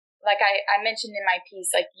like I mentioned in my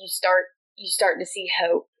piece, like you start to see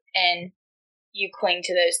hope and you cling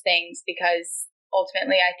to those things, because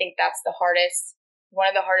ultimately I think that's one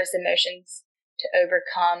of the hardest emotions to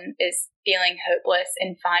overcome is feeling hopeless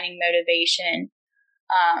and finding motivation.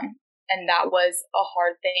 And that was a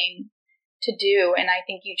hard thing to do. And I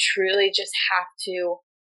think you truly just have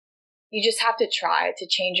to try to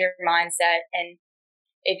change your mindset. And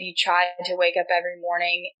if you try to wake up every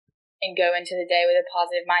morning and go into the day with a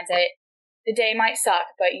positive mindset, the day might suck,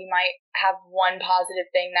 but you might have one positive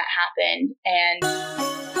thing that happened.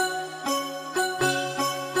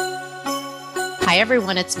 Hi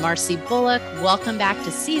everyone, it's Marcy Bullock. Welcome back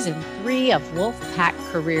to season 3 of Wolfpack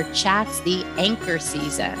Career Chats, the anchor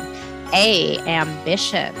season. A,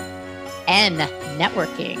 ambition. N,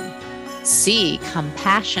 networking. C,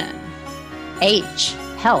 compassion. H,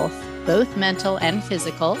 health, both mental and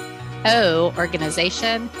physical. O,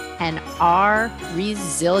 organization. And R,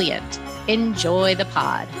 resilient. Enjoy the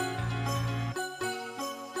pod.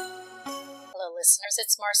 Hello, listeners.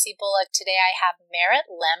 It's Marcy Bullock. Today I have Merritt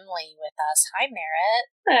Lemley with us. Hi,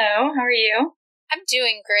 Merritt. Hello, how are you? I'm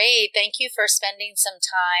doing great. Thank you for spending some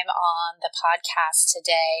time on the podcast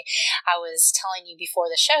today. I was telling you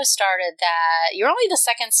before the show started that you're only the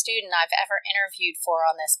second student I've ever interviewed for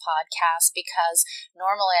on this podcast, because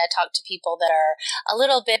normally I talk to people that are a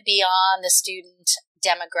little bit beyond the student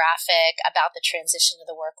demographic about the transition to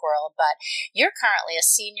the work world, but you're currently a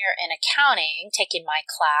senior in accounting taking my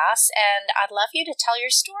class, and I'd love you to tell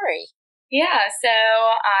your story. Yeah, so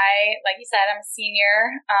like you said, I'm a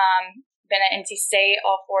senior. Been at NC State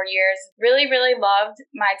all 4 years. Really, really loved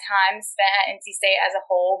my time spent at NC State as a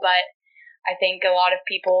whole, but I think a lot of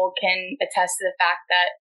people can attest to the fact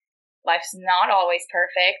that life's not always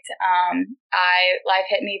perfect. Life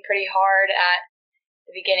hit me pretty hard at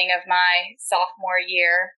the beginning of my sophomore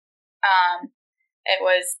year. It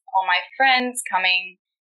was all my friends coming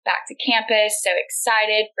back to campus, so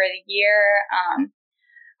excited for the year.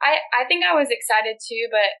 I think I was excited too,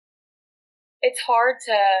 but it's hard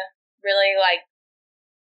to really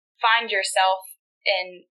find yourself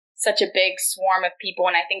in such a big swarm of people.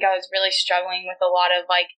 And I think I was really struggling with a lot of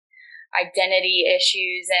identity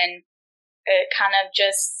issues, and it kind of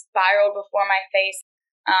just spiraled before my face.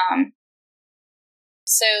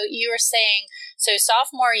 So you were saying,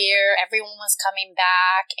 sophomore year, everyone was coming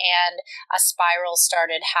back and a spiral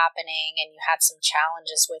started happening and you had some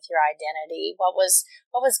challenges with your identity. What was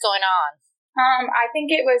going on? I think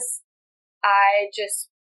it was, I just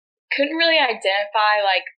couldn't really identify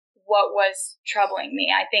what was troubling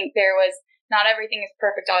me. I think there was, not everything is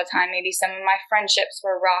perfect all the time. Maybe some of my friendships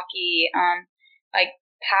were rocky,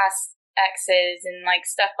 past exes and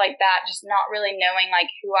stuff like that, just not really knowing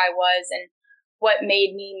who I was and what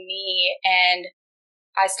made me me. And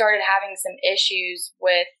I started having some issues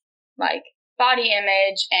with body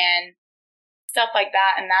image and stuff like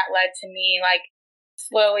that, and that led to me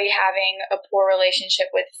slowly having a poor relationship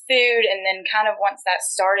with food. And then kind of once that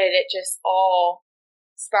started, it just all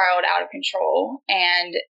spiraled out of control.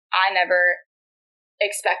 And I never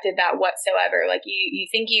expected that whatsoever. You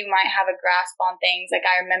think you might have a grasp on things.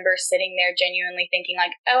 I remember sitting there genuinely thinking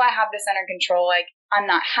oh, I have this under control. I'm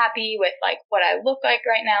not happy with what I look like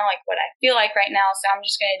right now, what I feel like right now. So I'm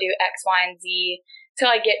just going to do X, Y, and Z till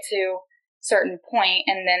I get to a certain point,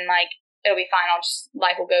 and then it'll be fine.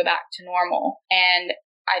 Life will go back to normal. And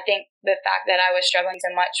I think the fact that I was struggling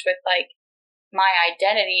so much with my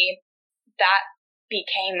identity, that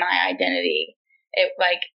became my identity. It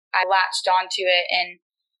I latched onto it, and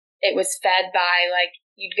it was fed by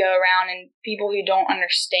you'd go around and people who don't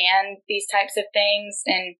understand these types of things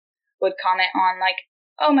and would comment on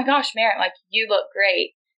oh my gosh, Merritt, you look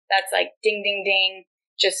great. That's ding, ding, ding.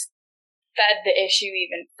 Just fed the issue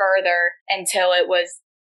even further until it was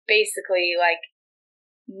basically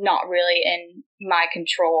not really in my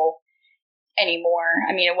control anymore.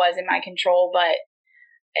 I mean, it was in my control, but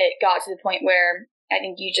it got to the point where I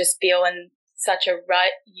think you just feel in such a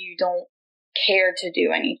rut, you don't care to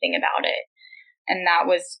do anything about it. And that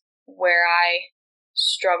was where I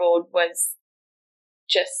struggled, was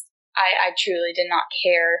just, I truly did not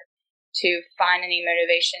care to find any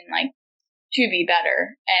motivation, to be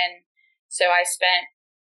better. And so I spent,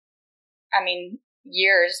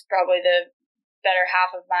 years, probably the better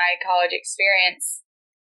half of my college experience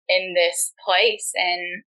in this place.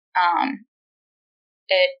 And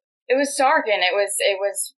it was dark, and it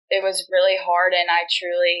was really hard. And I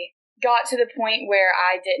truly got to the point where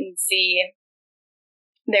I didn't see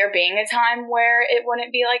there being a time where it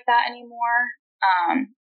wouldn't be like that anymore.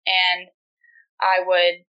 And I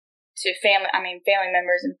would, to family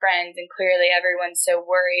members and friends, and clearly everyone's so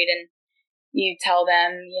worried, and you tell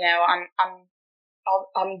them,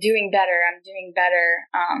 I'm doing better. I'm doing better.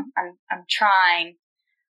 I'm trying,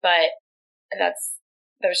 but that's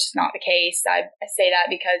just not the case. I say that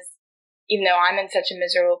because even though I'm in such a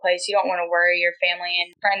miserable place, you don't want to worry your family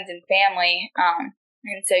and friends and family.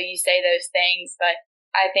 And so you say those things, but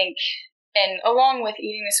I think, and along with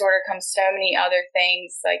eating disorder comes so many other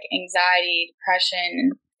things like anxiety, depression,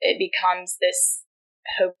 and it becomes this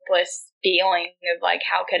hopeless feeling of like,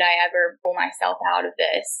 how could I ever pull myself out of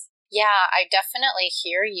this? Yeah, I definitely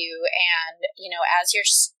hear you. And,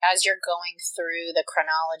 as you're going through the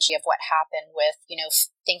chronology of what happened with,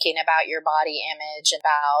 thinking about your body image,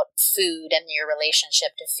 about food and your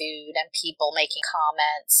relationship to food and people making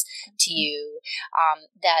comments to you,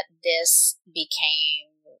 that this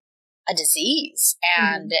became a disease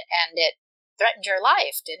and it threatened your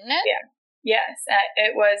life, didn't it? Yeah. Yes.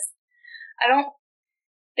 It was, I don't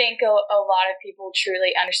think a lot of people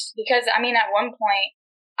truly understand, because at one point,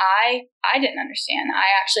 I didn't understand. I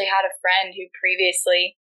actually had a friend who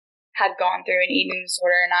previously had gone through an eating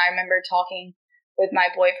disorder, and I remember talking with my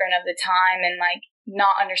boyfriend of the time and like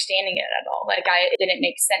not understanding it at all. Like it didn't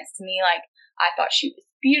make sense to me. Like I thought she was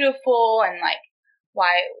beautiful, and like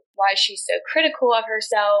why she's so critical of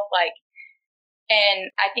herself. Like, and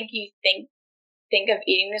I think you think of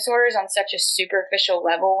eating disorders on such a superficial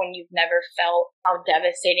level when you've never felt how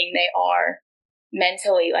devastating they are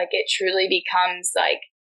mentally. Like it truly becomes like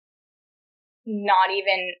not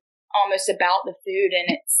even almost about the food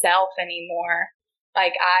in itself anymore.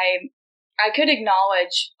 Like I could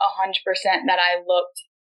acknowledge 100% that I looked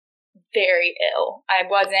very ill. I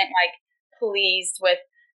wasn't like pleased with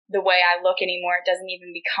the way I look anymore. It doesn't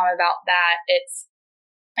even become about that. It's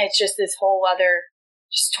just this whole other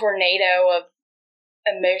just tornado of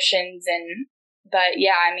emotions. But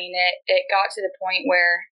yeah, it got to the point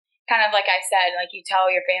where, kind of like I said, like you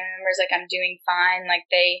tell your family members like I'm doing fine. Like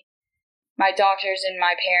my doctors and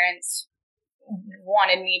my parents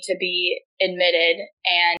wanted me to be admitted,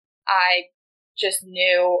 and I just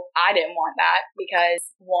knew I didn't want that because,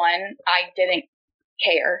 one, I didn't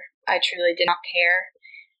care. I truly did not care.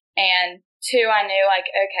 And two, I knew like,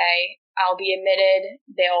 okay, I'll be admitted.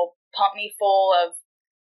 They'll pump me full of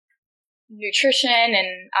nutrition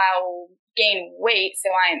and I'll gain weight so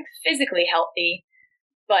I am physically healthy,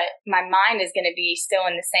 but my mind is going to be still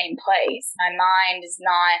in the same place. My mind is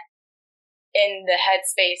not in the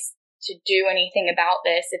headspace to do anything about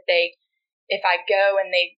this. If I go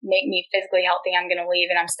and they make me physically healthy, I'm going to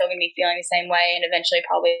leave and I'm still going to be feeling the same way and eventually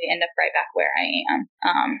probably end up right back where I am.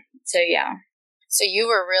 So yeah. So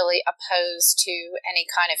you were really opposed to any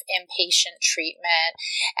kind of inpatient treatment,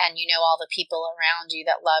 and all the people around you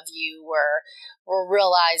that love you were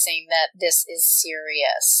realizing that this is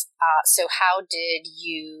serious. So how did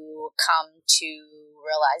you come to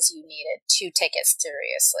realize you needed to take it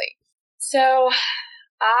seriously? So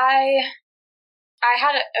I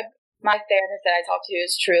had my therapist that I talked to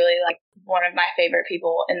is truly like one of my favorite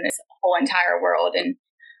people in this whole entire world, and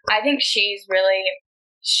I think she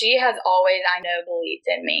has always, I know, believed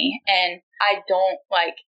in me, and I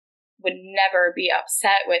would never be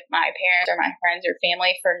upset with my parents or my friends or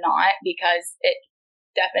family for not, because it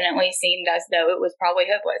definitely seemed as though it was probably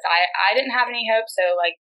hopeless. I didn't have any hope, so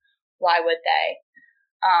like, why would they?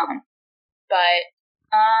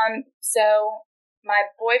 So my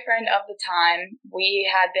boyfriend of the time, we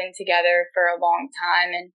had been together for a long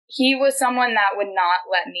time, and he was someone that would not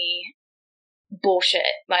let me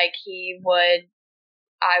bullshit. Like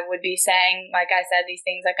I would be saying, like I said, these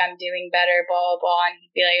things like I'm doing better, blah, blah, blah. And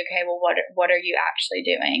he'd be like, okay, well, what are you actually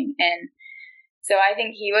doing? And so I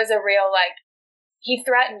think he was a real, like, he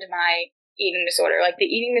threatened my eating disorder. Like the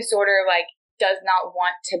eating disorder, like, does not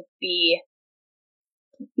want to be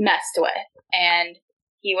messed with. And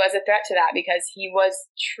he was a threat to that because he was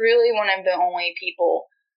truly one of the only people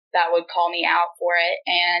that would call me out for it.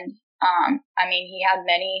 And, he had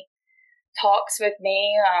many talks with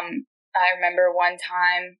me. I remember one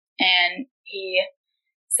time, and he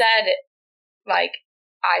said, like,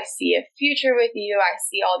 I see a future with you. I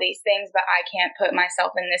see all these things, but I can't put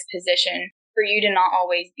myself in this position for you to not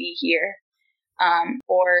always be here.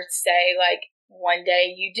 Or say, like, one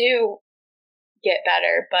day you do get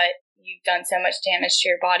better, but you've done so much damage to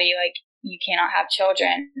your body, like, you cannot have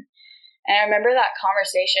children. And I remember that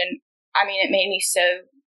conversation. It made me so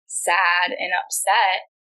sad and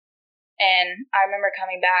upset. And I remember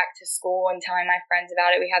coming back to school and telling my friends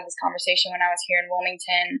about it. We had this conversation when I was here in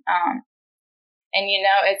Wilmington. And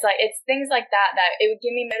it's things like that it would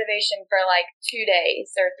give me motivation for like 2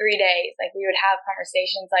 days or 3 days. Like we would have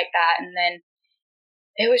conversations like that. And then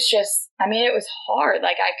it was just, it was hard.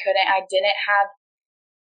 Like I didn't have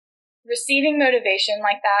receiving motivation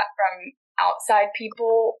like that from outside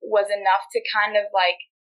people was enough to kind of like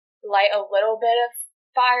light a little bit of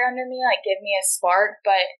fire under me, like give me a spark,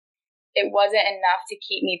 but it wasn't enough to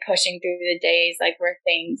keep me pushing through the days like where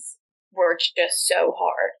things were just so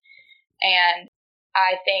hard. And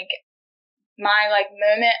I think my like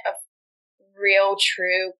moment of real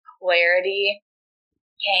true clarity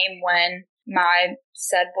came when my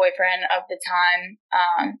said boyfriend of the time,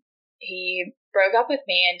 he broke up with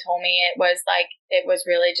me and told me it was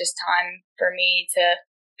really just time for me to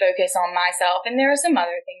focus on myself. And there were some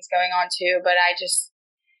other things going on too, but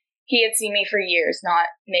he had seen me for years not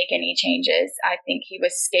make any changes. I think he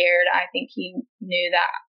was scared. I think he knew that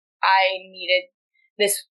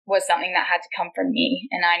this was something that had to come from me,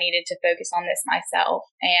 and I needed to focus on this myself.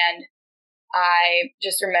 And I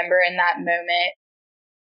just remember in that moment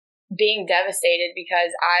being devastated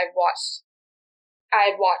because I had watched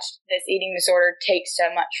this eating disorder take so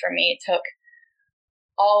much from me. It took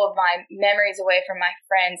all of my memories away from my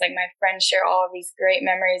friends. Like, my friends share all of these great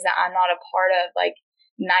memories that I'm not a part of. Like,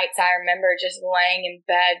 nights I remember just laying in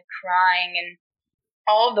bed crying and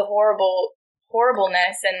all of the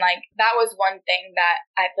horribleness. And like, that was one thing that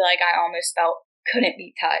I feel like I almost felt couldn't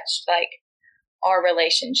be touched, like our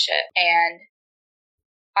relationship. And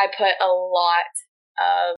I put a lot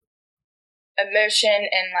of emotion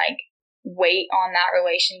and like weight on that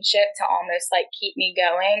relationship to almost like keep me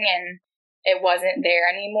going, and it wasn't there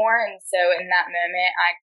anymore. And so in that moment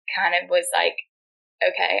I kind of was like,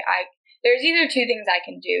 okay, there's either two things I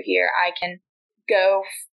can do here. I can go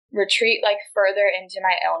retreat like further into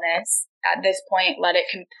my illness at this point, let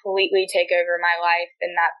it completely take over my life,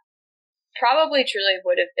 and that probably truly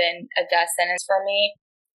would have been a death sentence for me,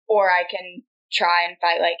 or I can try and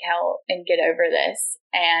fight like hell and get over this.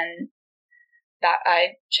 And that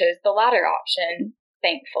I chose the latter option,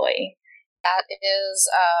 thankfully. That is,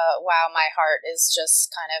 wow, my heart is just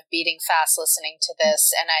kind of beating fast listening to this.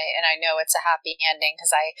 And I know it's a happy ending because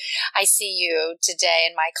I see you today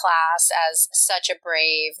in my class as such a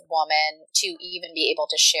brave woman to even be able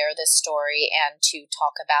to share this story and to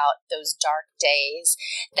talk about those dark days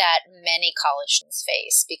that many college students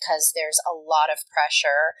face, because there's a lot of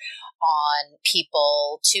pressure on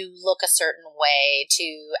people to look a certain way,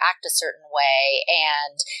 to act a certain way,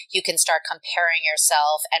 and you can start comparing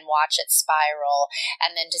yourself and watch it spiral,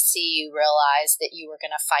 and then to see you realize that you were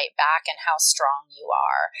going to fight back and how strong you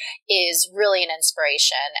are is really an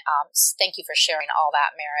inspiration. Thank you for sharing all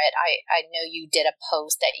that, Merritt. I know you did a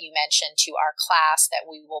post that you mentioned to our class that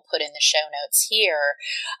we will put in the show notes here,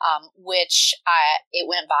 which it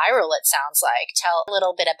went viral, it sounds like. Tell a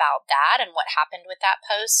little bit about that and what happened with that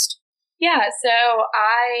post. Yeah, so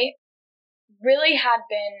I really had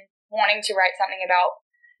been wanting to write something about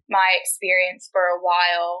my experience for a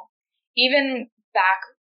while, even back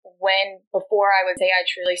before I would say I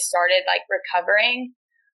truly started like recovering.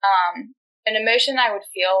 An emotion I would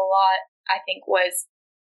feel a lot, I think, was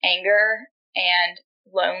anger and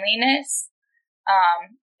loneliness.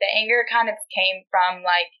 The anger kind of came from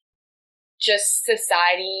like just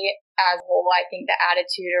society as a whole. I think the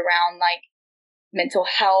attitude around like mental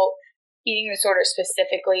health, eating disorder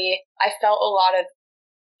specifically, I felt a lot of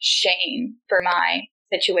shame for my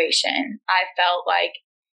situation. I felt like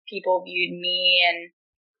people viewed me and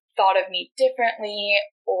thought of me differently,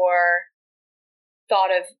 or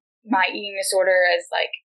thought of my eating disorder as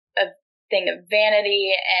like a thing of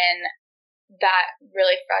vanity, and that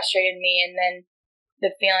really frustrated me. And then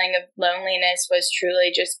the feeling of loneliness was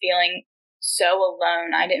truly just feeling so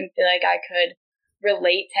alone. I didn't feel like I could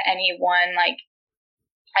relate to anyone. Like,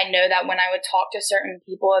 I know that when I would talk to certain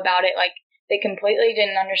people about it, like, they completely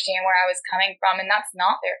didn't understand where I was coming from, and that's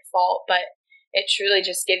not their fault, but it truly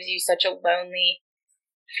just gives you such a lonely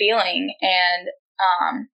feeling. And,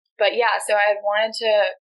 but yeah, so I wanted to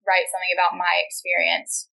write something about my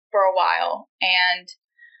experience for a while, and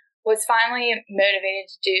was finally motivated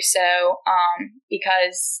to do so,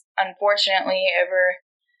 because unfortunately over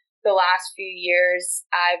the last few years,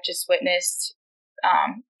 I've just witnessed,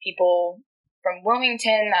 people from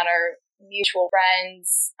Wilmington that are mutual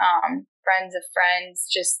friends, friends of friends,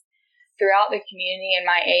 just throughout the community and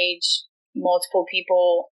my age, multiple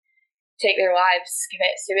people take their lives,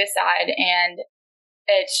 commit suicide. And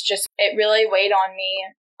it really weighed on me,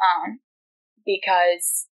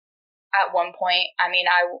 because at one point, I mean,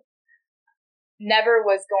 I never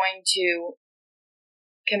was going to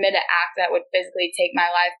commit an act that would physically take my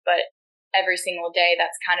life, but every single day,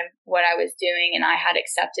 that's kind of what I was doing. And I had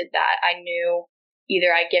accepted that. I knew either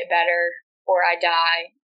I get better or I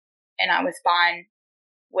die, and I was fine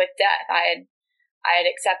with death. I had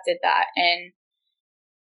accepted that. And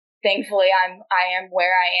thankfully I am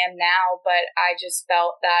where I am now, but I just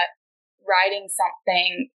felt that writing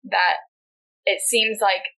something that it seems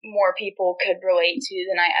like more people could relate to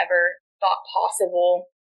than I ever thought possible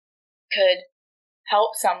could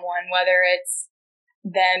help someone, whether it's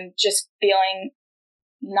them just feeling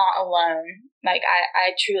not alone. Like,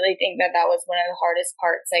 I truly think that was one of the hardest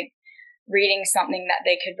parts, like reading something that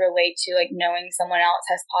they could relate to, like knowing someone else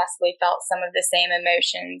has possibly felt some of the same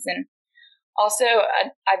emotions. And also,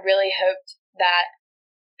 I really hoped that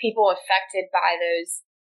people affected by those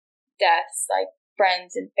deaths, like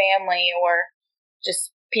friends and family, or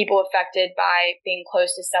just people affected by being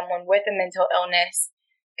close to someone with a mental illness,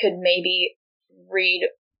 could maybe read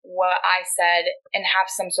what I said and have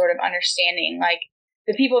some sort of understanding. Like,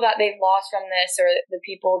 the people that they've lost from this, or the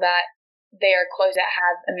people that they are close that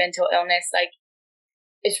have a mental illness, like,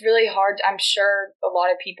 it's really hard. I'm sure a lot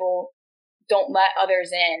of people don't let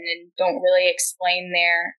others in and don't really explain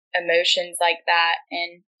their emotions like that.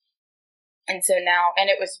 And so now, and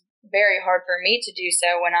it was very hard for me to do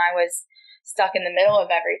so when I was stuck in the middle of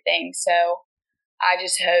everything. So I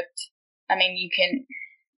just hoped, I mean,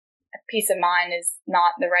 peace of mind is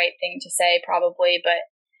not the right thing to say probably, but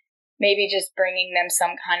maybe just bringing them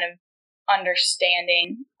some kind of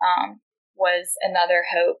understanding was another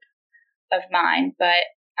hope of mine. But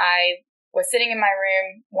I was sitting in my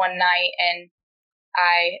room one night, and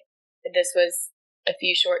this was a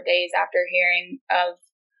few short days after hearing of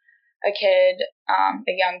a kid, a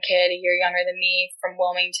young kid, a year younger than me, from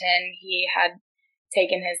Wilmington. He had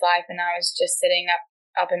taken his life, and I was just sitting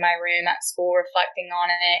up in my room at school reflecting on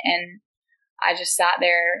it, and I just sat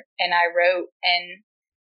there and I wrote. And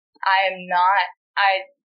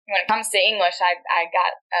when it comes to English, I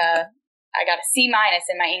got a C- in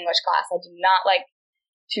my English class. I do not like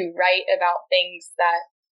to write about things that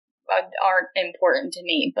aren't important to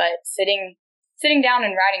me, but sitting down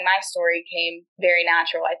and writing my story came very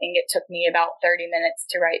natural. I think it took me about 30 minutes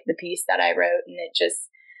to write the piece that I wrote, and it just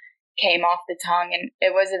came off the tongue, and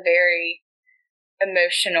it was a very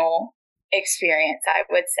emotional experience, I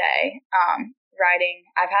would say. Writing,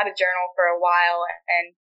 I've had a journal for a while,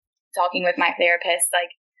 and talking with my therapist,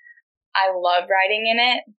 like, I love writing in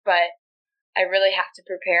it, but I really have to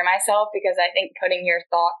prepare myself, because I think putting your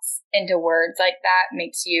thoughts into words like that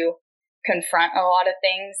makes you confront a lot of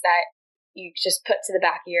things that you just put to the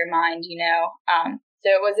back of your mind, So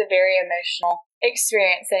it was a very emotional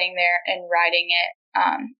experience sitting there and writing it.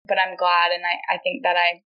 But I'm glad, and I think that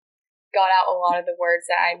I got out a lot of the words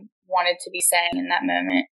that I wanted to be saying in that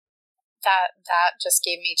moment. That just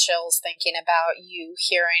gave me chills thinking about you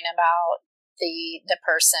hearing about the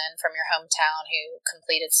person from your hometown who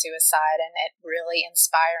completed suicide, and it really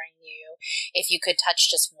inspiring you. If you could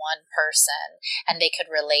touch just one person and they could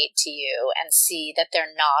relate to you and see that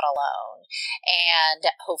they're not alone, and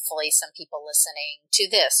hopefully some people listening to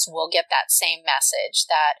this will get that same message,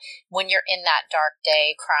 that when you're in that dark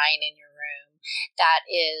day crying in your room, that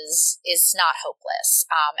is not hopeless.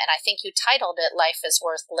 And I think you titled it "Life is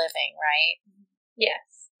Worth Living," right?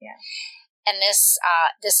 Yes. Yeah. And this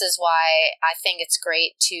is why I think it's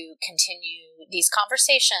great to continue these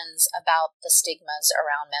conversations about the stigmas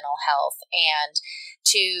around mental health, and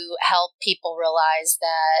to help people realize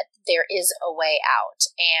that there is a way out.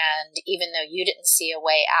 And even though you didn't see a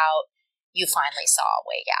way out, you finally saw a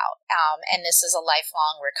way out. And this is a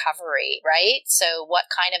lifelong recovery, right? So what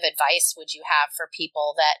kind of advice would you have for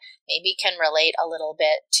people that maybe can relate a little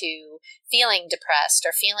bit to feeling depressed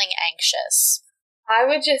or feeling anxious? I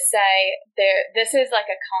would just say this is like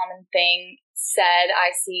a common thing said.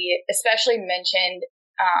 I see, especially mentioned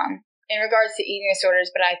in regards to eating disorders,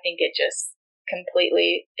 but I think it just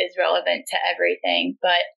completely is relevant to everything.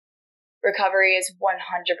 But recovery is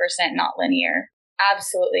 100% not linear.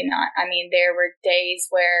 Absolutely not. I mean, there were days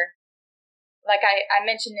where, like I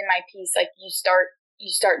mentioned in my piece, like you start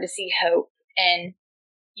to see hope, and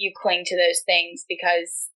you cling to those things,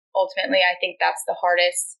 because ultimately I think that's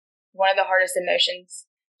one of the hardest emotions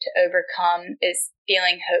to overcome, is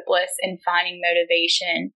feeling hopeless and finding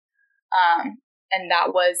motivation. And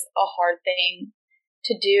that was a hard thing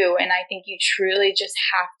to do. And I think you truly just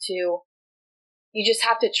have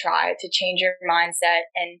to try to change your mindset.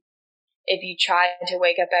 And if you try to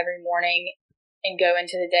wake up every morning and go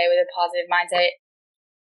into the day with a positive mindset,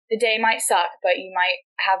 the day might suck, but you might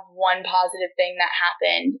have one positive thing that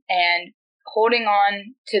happened, and holding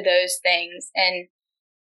on to those things, and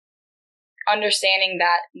understanding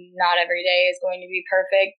that not every day is going to be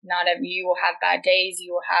perfect. You will have bad days,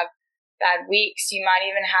 you will have bad weeks, you might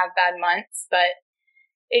even have bad months. But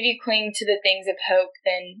if you cling to the things of hope,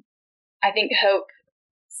 then I think hope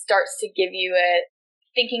starts to give you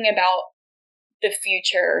thinking about the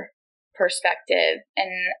future perspective.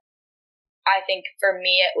 And I think for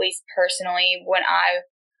me, at least personally, when I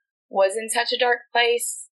was in such a dark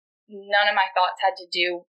place, none of my thoughts had to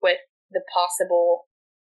do with the possible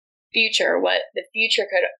future, what the future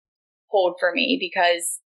could hold for me,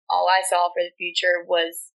 because all I saw for the future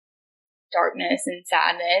was darkness and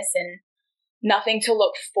sadness and nothing to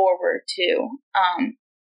look forward to.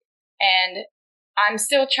 And I'm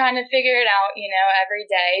still trying to figure it out, every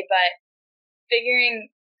day, but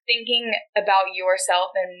thinking about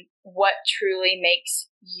yourself and what truly makes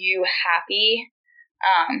you happy,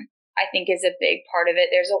 I think is a big part of it.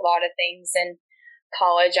 There's a lot of things in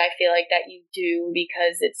college I feel like that you do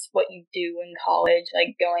because it's what you do in college,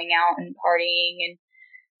 like going out and partying and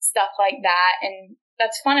stuff like that. And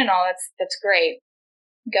that's fun and all. That's great.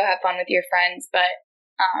 Go have fun with your friends. But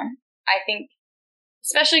I think,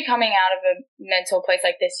 especially coming out of a mental place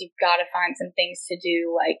like this, you've got to find some things to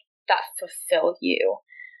do like that fulfill you.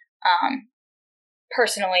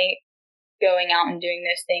 Personally, going out and doing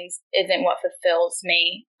those things isn't what fulfills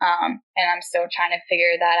me. And I'm still trying to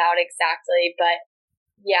figure that out exactly. But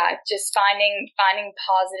yeah, just finding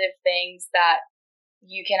positive things that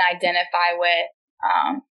you can identify with,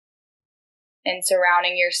 and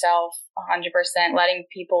surrounding yourself 100%, letting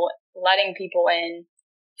people in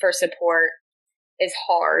for support is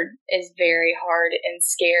very hard and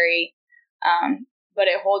scary. But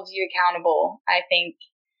it holds you accountable. I think,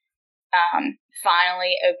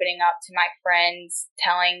 finally opening up to my friends,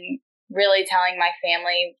 telling my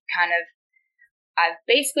family kind of, I've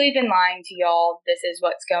basically been lying to y'all. This is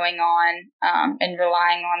what's going on, and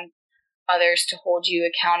relying on others to hold you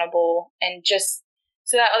accountable, and just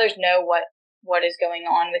so that others know what is going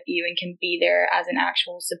on with you and can be there as an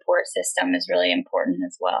actual support system is really important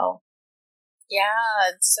as well. Yeah,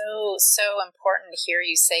 it's so important to hear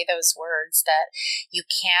you say those words, that you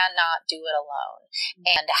cannot do it alone,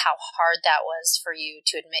 and how hard that was for you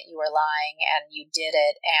to admit you were lying, and you did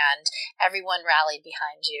it, and everyone rallied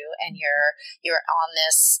behind you, and you're on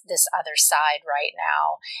this other side right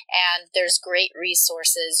now. And there's great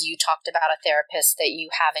resources. You talked about a therapist that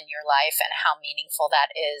you have in your life and how meaningful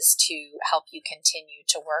that is to help you continue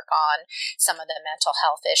to work on some of the mental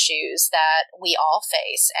health issues that we all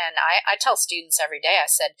face. And I tell students every day, I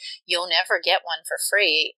said, you'll never get one for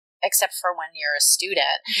free except for when you're a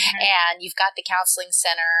student. Mm-hmm. And you've got the counseling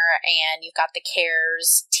center and you've got the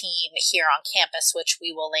CARES team here on campus, which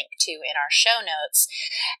we will link to in our show notes.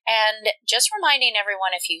 And just reminding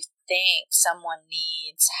everyone, if you think someone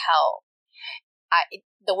needs help,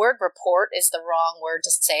 the word report is the wrong word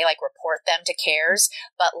to say, like report them to CARES,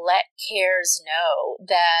 but let CARES know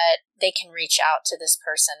that they can reach out to this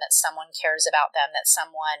person, that someone cares about them, that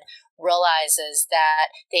someone realizes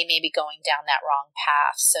that they may be going down that wrong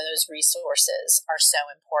path. So those resources are so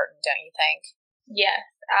important, don't you think? Yes,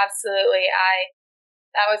 absolutely.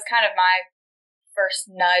 That was kind of my first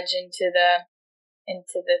nudge into the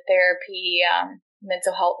therapy,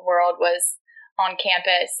 mental health world, was on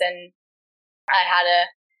campus, and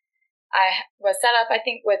I was set up, I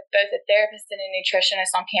think, with both a therapist and a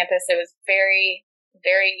nutritionist on campus. It was very,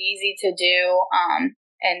 very easy to do.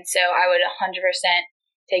 And so I would 100%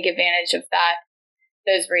 take advantage of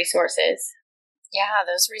those resources. Yeah,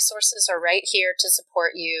 those resources are right here to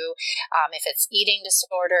support you. If it's eating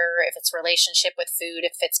disorder, if it's relationship with food,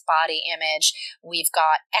 if it's body image, we've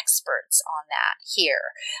got experts on that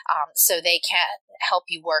here. So they can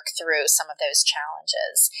help you work through some of those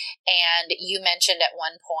challenges. And you mentioned at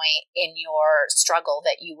one point in your struggle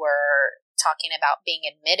that you were talking about being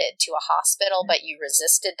admitted to a hospital, but you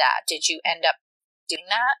resisted that. Did you end up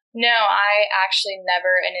doing that? No, I actually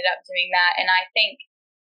never ended up doing that. And I think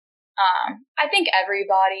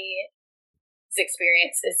everybody's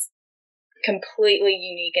experience is completely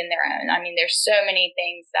unique in their own. I mean, there's so many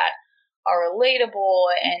things that are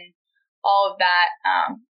relatable and all of that.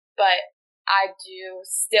 But I do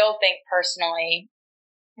still think personally,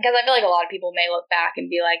 because I feel like a lot of people may look back and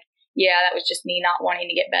be like, yeah, that was just me not wanting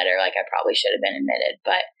to get better. Like, I probably should have been admitted.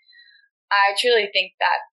 But I truly think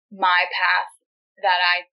that my path that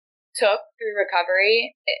I took through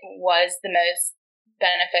recovery was the most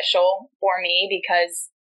beneficial for me, because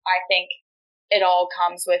I think it all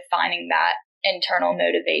comes with finding that internal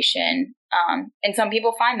motivation. And some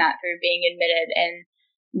people find that through being admitted and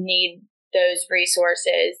need those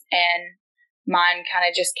resources. And mine kind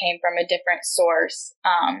of just came from a different source.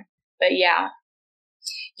 But yeah,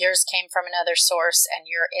 Yours came from another source, and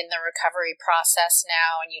you're in the recovery process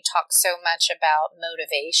now, and you talk so much about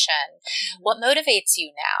motivation. Mm-hmm. What motivates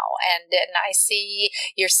you now? And I see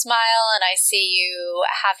your smile, and I see you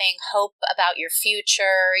having hope about your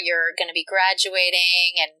future. You're going to be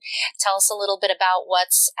graduating, and tell us a little bit about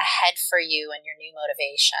what's ahead for you and your new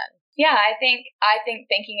motivation. Yeah, I think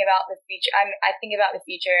thinking about the future, I think about the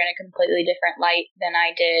future in a completely different light than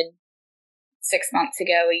I did 6 months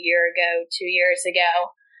ago, a year ago, 2 years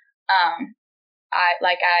ago.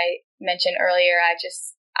 Like I mentioned earlier, I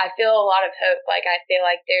feel a lot of hope. Like I feel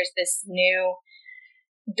like there's this new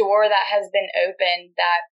door that has been opened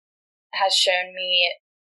that has shown me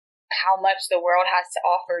how much the world has to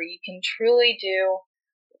offer. You can truly do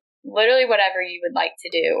literally whatever you would like to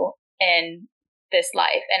do in this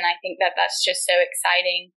life. And I think that that's just so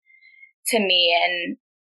exciting to me. And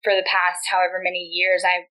for the past however many years,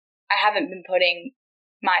 I haven't been putting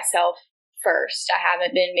myself first. I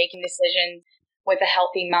haven't been making decisions with a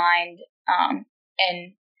healthy mind.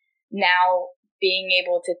 And now being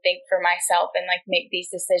able to think for myself and like make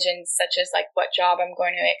these decisions, such as like what job I'm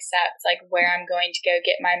going to accept, like where I'm going to go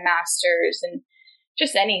get my master's, and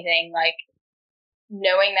just anything, like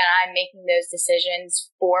knowing that I'm making those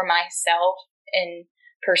decisions for myself in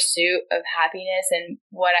pursuit of happiness and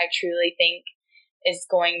what I truly think is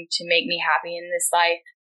going to make me happy in this life.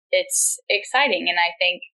 It's exciting. And I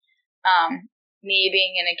think me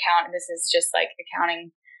being an accountant, this is just like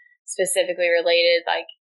accounting specifically related, like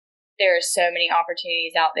there are so many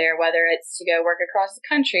opportunities out there, whether it's to go work across the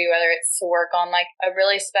country, whether it's to work on like a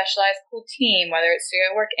really specialized cool team, whether it's to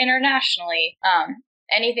go work internationally,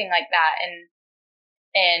 anything like that.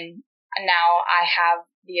 And now I have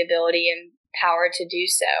the ability and power to do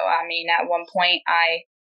so. I mean, at one point I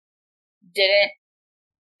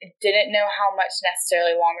didn't know how much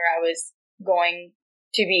necessarily longer I was going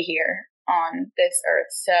to be here on this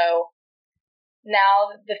earth. So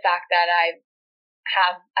now the fact that I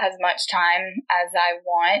have as much time as I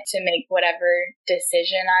want to make whatever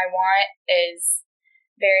decision I want is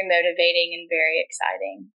very motivating and very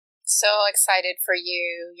exciting. So excited for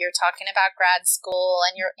you. You're talking about grad school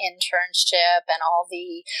and your internship and all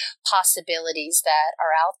the possibilities that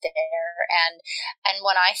are out there. And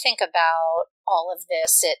when I think about all of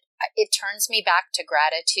this, it turns me back to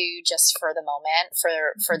gratitude just for the moment,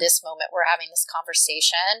 for this moment we're having this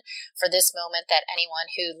conversation, for this moment that anyone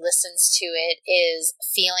who listens to it is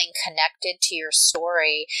feeling connected to your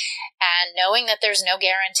story, and knowing that there's no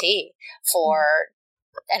guarantee for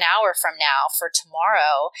an hour from now, for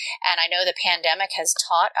tomorrow. And I know the pandemic has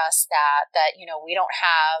taught us that we don't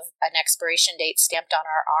have an expiration date stamped on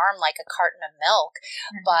our arm like a carton of milk,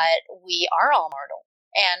 but we are all mortal.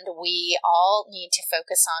 And we all need to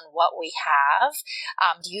focus on what we have.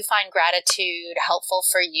 Do you find gratitude helpful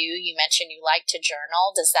for you? You mentioned you like to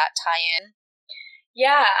journal. Does that tie in?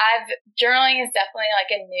 Yeah, journaling is definitely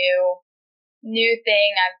like a new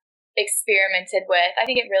thing I've experimented with. I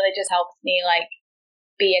think it really just helps me like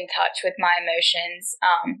be in touch with my emotions.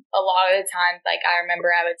 A lot of the times, like I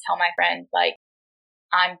remember I would tell my friends, like,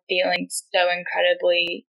 I'm feeling so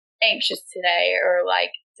incredibly anxious today, or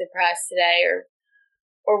like depressed today,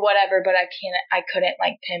 or whatever, but I couldn't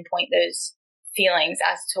like pinpoint those feelings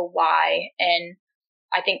as to why. And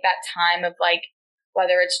I think that time of like,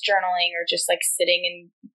 whether it's journaling or just like sitting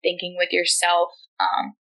and thinking with yourself,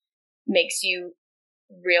 makes you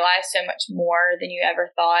realize so much more than you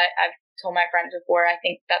ever thought. I've told my friends before, I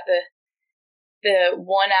think that the 1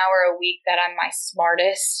 hour a week that I'm my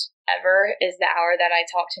smartest ever is the hour that I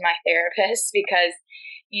talk to my therapist, because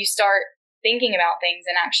you start thinking about things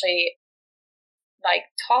and actually like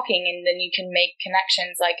talking, and then you can make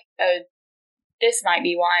connections like, oh, this might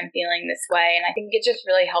be why I'm feeling this way. And I think it just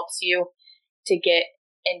really helps you to get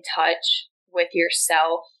in touch with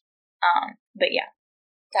yourself. But yeah.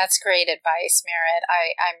 That's great advice, Merritt.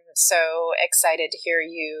 I'm so excited to hear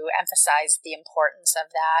you emphasize the importance of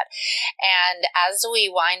that. And as we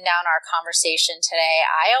wind down our conversation today,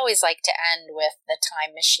 I always like to end with the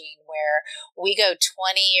time machine, where we go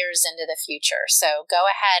 20 years into the future. So go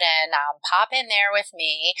ahead and pop in there with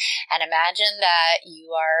me and imagine that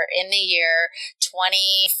you are in the year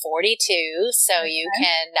 2042. So you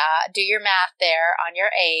can do your math there on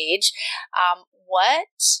your age.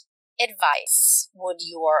 What advice would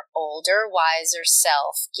your older, wiser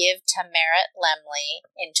self give to Merritt Lemley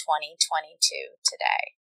in 2022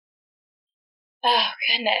 today? Oh,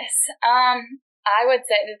 goodness. I would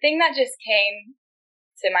say the thing that just came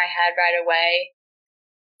to my head right away,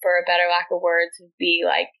 for a better lack of words, would be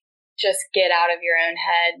like, just get out of your own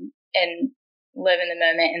head and live in the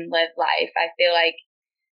moment and live life. I feel like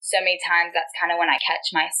so many times that's kind of when I catch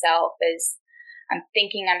myself, is I'm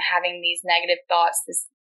thinking I'm having these negative thoughts, this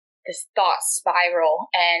thought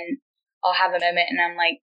spiral, and I'll have a moment and I'm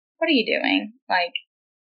like, what are you doing? Like,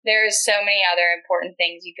 there's so many other important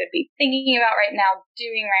things you could be thinking about right now,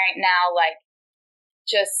 doing right now. Like,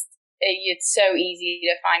 just, it's so easy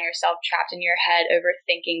to find yourself trapped in your head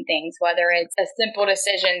overthinking things, whether it's a simple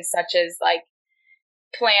decision such as like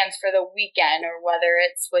plans for the weekend, or whether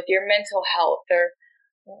it's with your mental health, or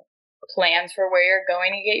plans for where you're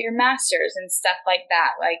going to get your master's and stuff like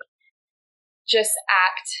that. Like, just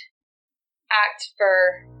act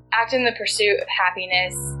in the pursuit of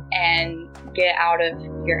happiness and get out of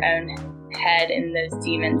your own head and those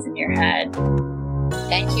demons in your head.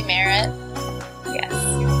 Thank you, Merritt. Yes.